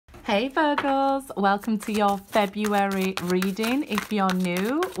Hey Virgos, welcome to your February reading. If you're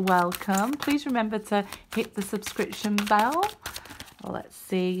new, welcome. Please remember to hit the subscription bell. Let's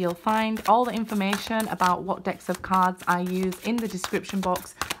see, you'll find all the information about what decks of cards I use in the description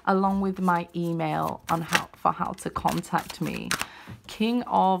box, along with my email on how to contact me. King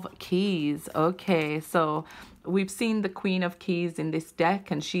of Keys. Okay, so we've seen the Queen of Keys in this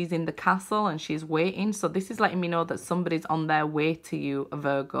deck, and she's in the castle and she's waiting. So this is letting me know that somebody's on their way to you,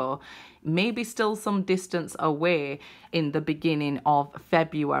 Virgo. Maybe still some distance away in the beginning of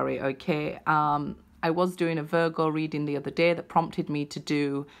February, okay? I was doing a Virgo reading the other day that prompted me to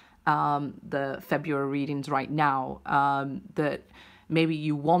do the February readings right now, that maybe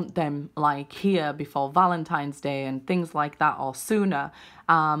you want them like here before Valentine's Day and things like that, or sooner.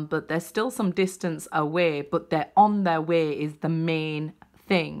 But there's still some distance away, but they're on their way is the main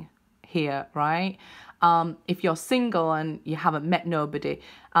thing here, right? If you're single and you haven't met nobody,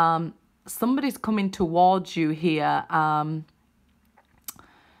 somebody's coming towards you here.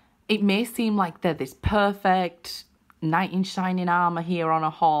 It may seem like they're this perfect knight in shining armor here on a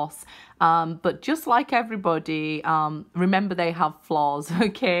horse, but just like everybody, remember they have flaws,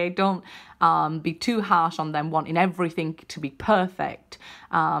 okay? Don't be too harsh on them wanting everything to be perfect,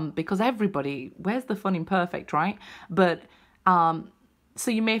 because everybody, where's the fun in perfect, right? But so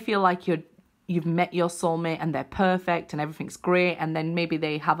you may feel like you've met your soulmate and they're perfect and everything's great, and then maybe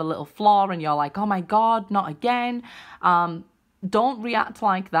they have a little flaw and you're like, oh my God, not again. Don't react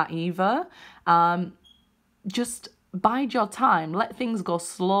like that either. Just bide your time. Let things go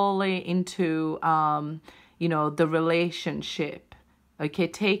slowly into, the relationship. Okay,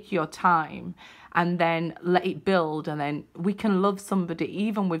 take your time and then let it build. And then we can love somebody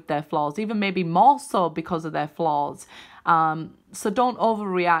even with their flaws, even maybe more so because of their flaws. So don't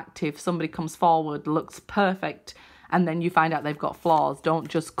overreact if somebody comes forward, looks perfect, and then you find out they've got flaws. Don't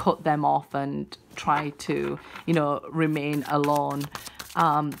just cut them off and try to, remain alone.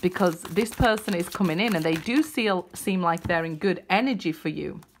 Because this person is coming in and they do seem like they're in good energy for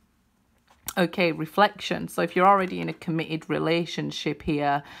you. Okay, reflection. So if you're already in a committed relationship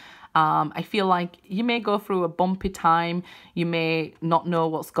here, I feel like you may go through a bumpy time. You may not know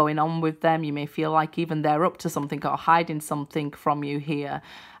what's going on with them. You may feel like even they're up to something or hiding something from you here.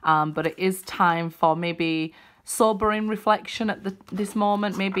 But it is time for maybe sobering reflection at this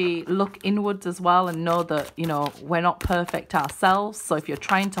moment. Maybe look inwards as well and know that, we're not perfect ourselves. So if you're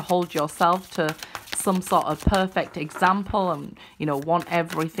trying to hold yourself to some sort of perfect example and, want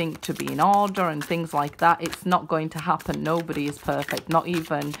everything to be in order and things like that, it's not going to happen. Nobody is perfect, not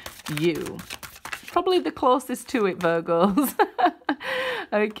even you. Probably the closest to it, Virgos.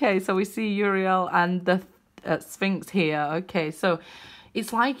 Okay, so we see Uriel and the Sphinx here. Okay, so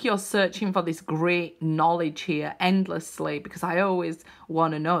it's like you're searching for this great knowledge here endlessly, because I always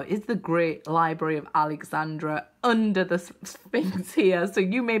want to know, is the Great Library of Alexandria under the Sphinx here? So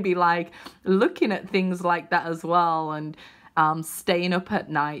you may be like looking at things like that as well, and staying up at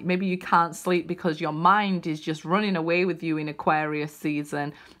night. Maybe you can't sleep because your mind is just running away with you in Aquarius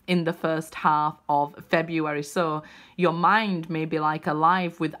season in the first half of February. So your mind may be like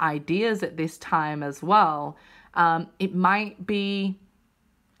alive with ideas at this time as well. It might be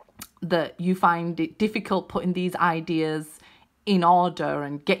that you find it difficult putting these ideas in order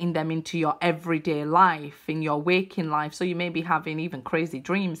and getting them into your everyday life, in your waking life. So you may be having even crazy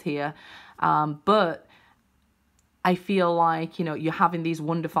dreams here. But I feel like, you're having these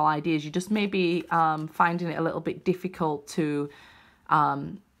wonderful ideas. You just may be finding it a little bit difficult to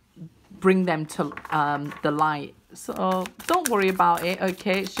bring them to the light. So don't worry about it,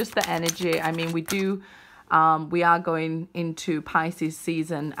 okay? It's just the energy. I mean, we are going into Pisces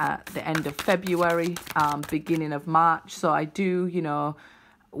season at the end of February, beginning of March. So I do,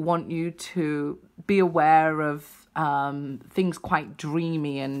 want you to be aware of things quite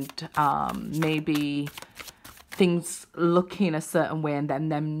dreamy and maybe things looking a certain way and then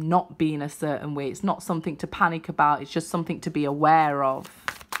them not being a certain way. It's not something to panic about. It's just something to be aware of.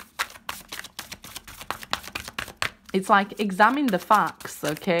 It's like examine the facts,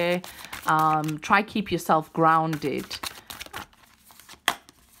 okay? Try keep yourself grounded.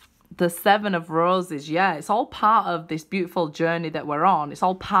 The Seven of Roses, yeah, it's all part of this beautiful journey that we're on. It's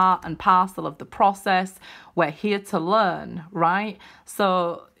all part and parcel of the process. We're here to learn, right?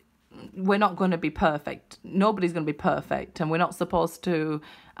 So we're not going to be perfect. Nobody's going to be perfect. And we're not supposed to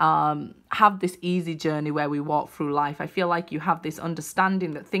have this easy journey where we walk through life. I feel like you have this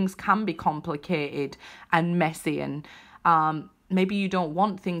understanding that things can be complicated and messy, and maybe you don't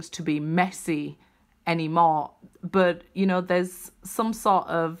want things to be messy anymore, but there's some sort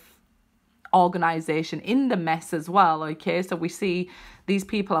of organization in the mess as well. Okay, so we see these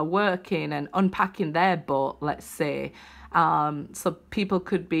people are working and unpacking their boat, let's say. So people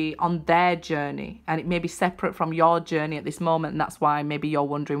could be on their journey, and it may be separate from your journey at this moment. And that's why maybe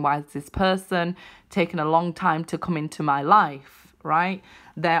you're wondering, why is this person taking a long time to come into my life, right?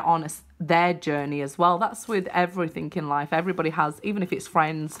 They're on their journey as well. That's with everything in life. Everybody has, even if it's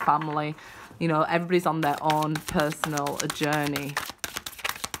friends, family, you know, everybody's on their own personal journey.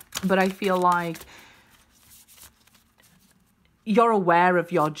 But I feel like you're aware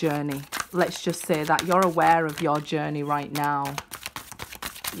of your journey. Let's just say that you're aware of your journey right now.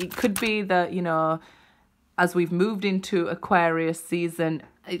 It could be that, you know, as we've moved into Aquarius season,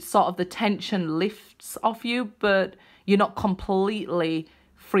 it's sort of the tension lifts off you, but you're not completely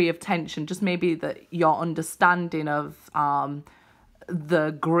free of tension. Just maybe that your understanding of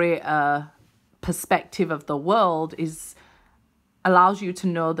the greater perspective of the world allows you to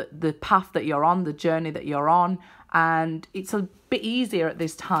know that the path that you're on, the journey that you're on, and it's a bit easier at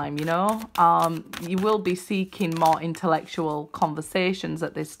this time, you know. You will be seeking more intellectual conversations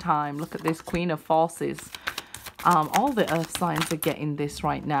at this time. Look at this Queen of Forces. All the earth signs are getting this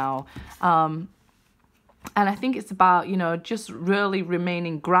right now. And I think it's about, you know, just really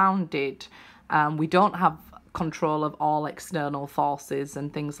remaining grounded. We don't have control of all external forces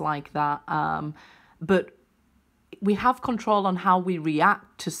and things like that. But we have control on how we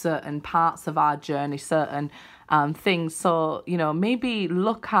react to certain parts of our journey, certain things. So, you know, maybe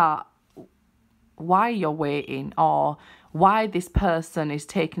look at why you're waiting, or why this person is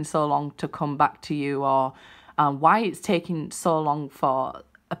taking so long to come back to you, or why it's taking so long for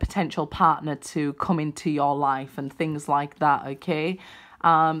a potential partner to come into your life and things like that, okay?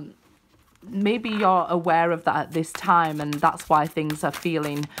 Maybe you're aware of that at this time, and that's why things are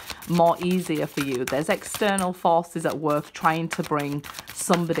feeling more easier for you. There's external forces at work trying to bring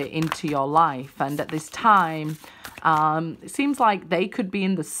somebody into your life, and at this time it seems like they could be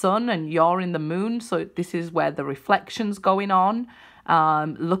in the sun and you're in the moon. So this is where the reflection's going on,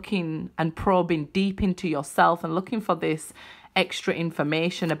 looking and probing deep into yourself and looking for this extra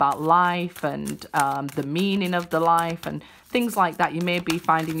information about life and the meaning of the life and things like that. You may be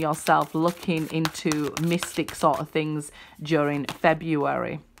finding yourself looking into mystic sort of things during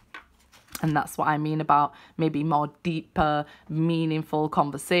February. And that's what I mean about maybe more deeper, meaningful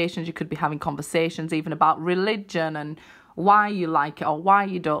conversations. You could be having conversations even about religion and why you like it or why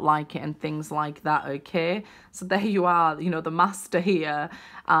you don't like it and things like that, okay? So there you are, you know, the master here.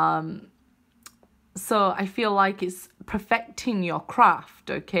 So I feel like it's perfecting your craft,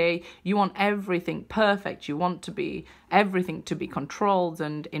 okay? You want everything perfect. You want everything to be controlled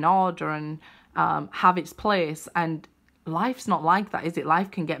and in order and have its place. And life's not like that, is it?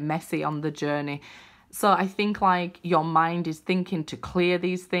 Life can get messy on the journey. So I think like your mind is thinking to clear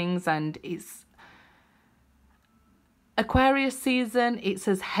these things, and it's Aquarius season. It's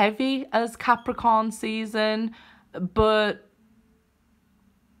as heavy as Capricorn season, but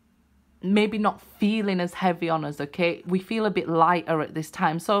maybe not feeling as heavy on us, okay? We feel a bit lighter at this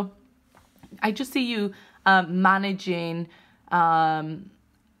time. So I just see you managing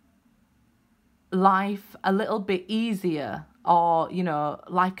life a little bit easier, or, you know,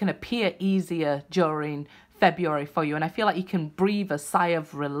 life can appear easier during February for you. And I feel like you can breathe a sigh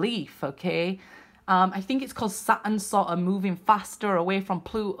of relief, okay? I think it's because Saturn's sort of moving faster away from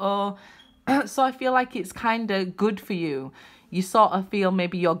Pluto. So I feel like it's kind of good for you. You sort of feel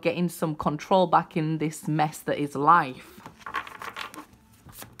maybe you're getting some control back in this mess that is life.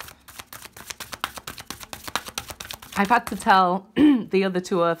 I've had to tell the other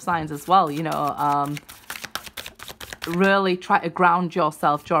two earth signs as well, you know, really try to ground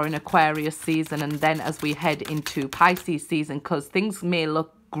yourself during Aquarius season, and then as we head into Pisces season, because things may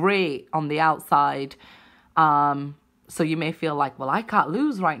look great on the outside. So you may feel like, well, I can't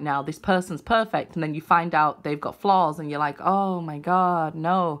lose right now. This person's perfect. And then you find out they've got flaws and you're like, oh my God,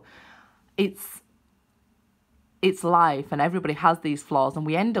 no. It's life, and everybody has these flaws, and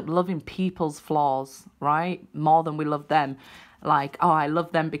we end up loving people's flaws, right? More than we love them. Like, oh, I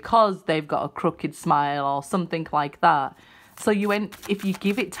love them because they've got a crooked smile or something like that. So if you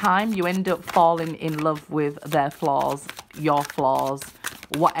give it time, you end up falling in love with their flaws, your flaws,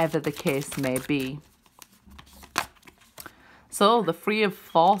 whatever the case may be. So the Three of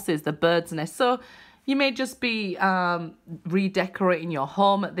Forces, the bird's nest. So you may just be redecorating your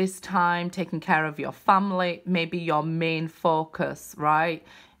home at this time, taking care of your family, maybe your main focus, right?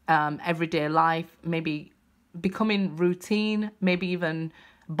 Everyday life, maybe becoming routine, maybe even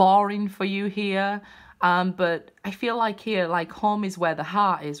boring for you here. But I feel like here, like home is where the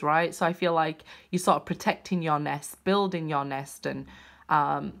heart is, right? So I feel like you're sort of protecting your nest, building your nest, and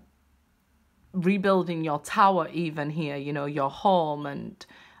rebuilding your tower even here, you know, your home and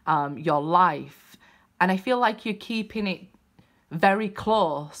your life. And I feel like you're keeping it very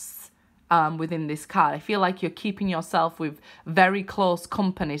close within this card. I feel like you're keeping yourself with very close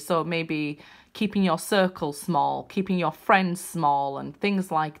company. So maybe keeping your circle small, keeping your friends small and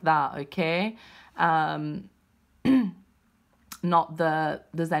things like that, okay? Not that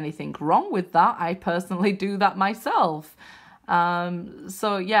there's anything wrong with that. I personally do that myself.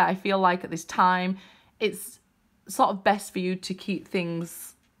 So yeah, I feel like at this time, it's sort of best for you to keep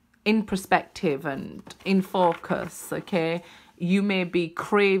things in perspective and in focus, okay? You may be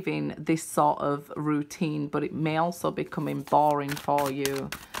craving this sort of routine, but it may also be becoming boring for you.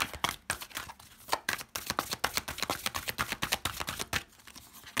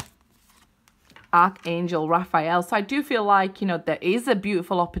 Archangel Raphael. So I do feel like, you know, there is a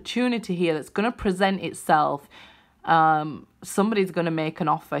beautiful opportunity here that's going to present itself. Somebody's going to make an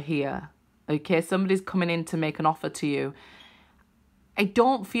offer here. Okay, somebody's coming in to make an offer to you. I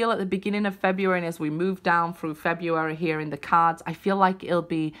don't feel at the beginning of February, and as we move down through February here in the cards, I feel like it'll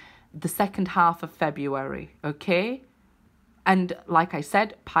be the second half of February, okay? And like I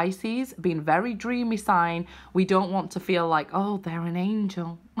said, Pisces, being very dreamy sign, we don't want to feel like, oh, they're an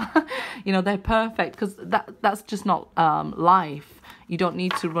angel. You know, they're perfect, because that's just not life. You don't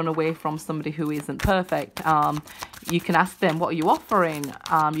need to run away from somebody who isn't perfect. You can ask them, what are you offering?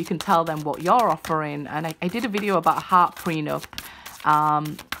 You can tell them what you're offering. And I did a video about a heart prenup.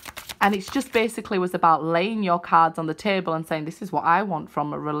 And it's just basically was about laying your cards on the table and saying, this is what I want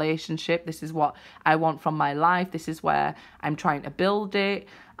from a relationship. This is what I want from my life. This is where I'm trying to build it.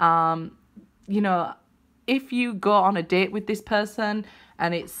 You know, if you go on a date with this person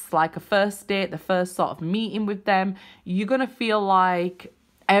and it's like a first date, the first sort of meeting with them, you're going to feel like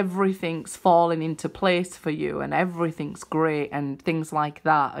everything's falling into place for you and everything's great and things like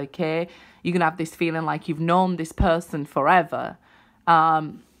that, okay? You're going to have this feeling like you've known this person forever.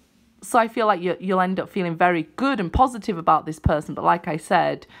 So I feel like you'll end up feeling very good and positive about this person. But like I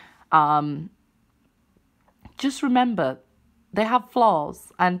said, just remember, they have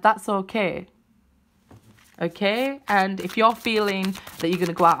flaws and that's okay. Okay? And if you're feeling that you're going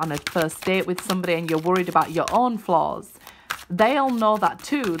to go out on a first date with somebody and you're worried about your own flaws, they'll know that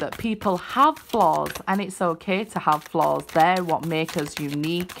too, that people have flaws and it's okay to have flaws. They're what make us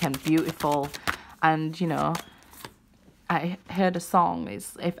unique and beautiful. And, you know, I heard a song,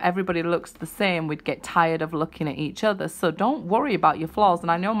 is if everybody looks the same, we'd get tired of looking at each other. So don't worry about your flaws.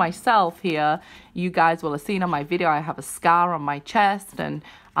 And I know myself here, you guys will have seen on my video, I have a scar on my chest and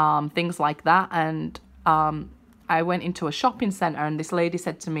things like that. And I went into a shopping centre and this lady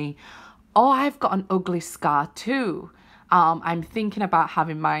said to me, oh, I've got an ugly scar too. I'm thinking about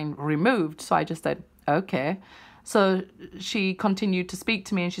having mine removed. So I just said, okay. So she continued to speak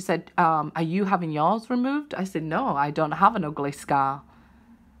to me and she said, are you having yours removed? I said, no, I don't have an ugly scar.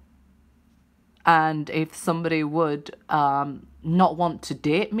 And if somebody would not want to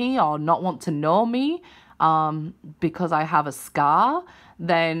date me or not want to know me because I have a scar,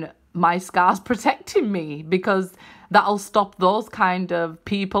 then my scar's protecting me, because that'll stop those kind of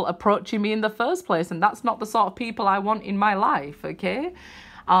people approaching me in the first place. And that's not the sort of people I want in my life, okay?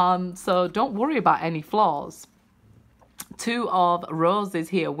 So don't worry about any flaws. Two of Roses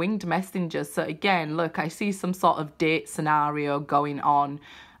here, Winged Messengers. So again, look, I see some sort of date scenario going on.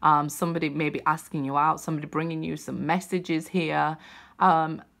 Somebody maybe asking you out, somebody bringing you some messages here.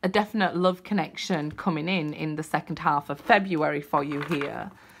 A definite love connection coming in the second half of February for you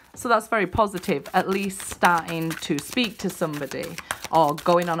here. So that's very positive, at least starting to speak to somebody or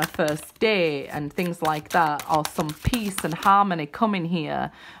going on a first date and things like that, or some peace and harmony coming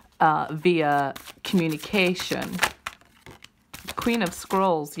here via communication. Queen of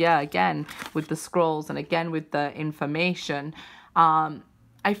Scrolls, yeah, again with the scrolls and again with the information.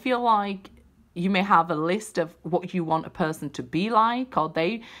 I feel like you may have a list of what you want a person to be like, or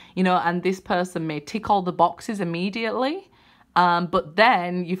they, you know, and this person may tick all the boxes immediately. But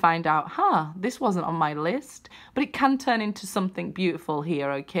then you find out, this wasn't on my list. But it can turn into something beautiful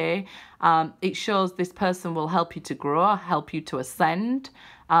here, okay? It shows this person will help you to grow, help you to ascend,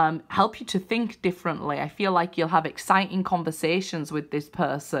 help you to think differently. I feel like you'll have exciting conversations with this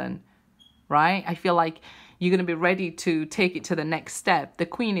person, right? I feel like you're going to be ready to take it to the next step. The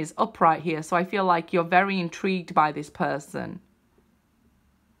Queen is upright here, so I feel like you're very intrigued by this person.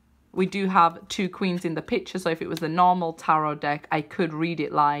 We do have two queens in the picture, so if it was a normal tarot deck, I could read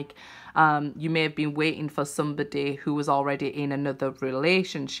it like you may have been waiting for somebody who was already in another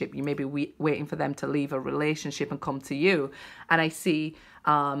relationship. You may be waiting for them to leave a relationship and come to you. And I see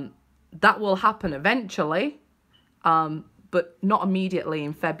that will happen eventually, but not immediately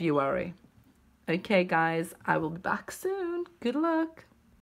in February. Okay, guys, I will be back soon. Good luck.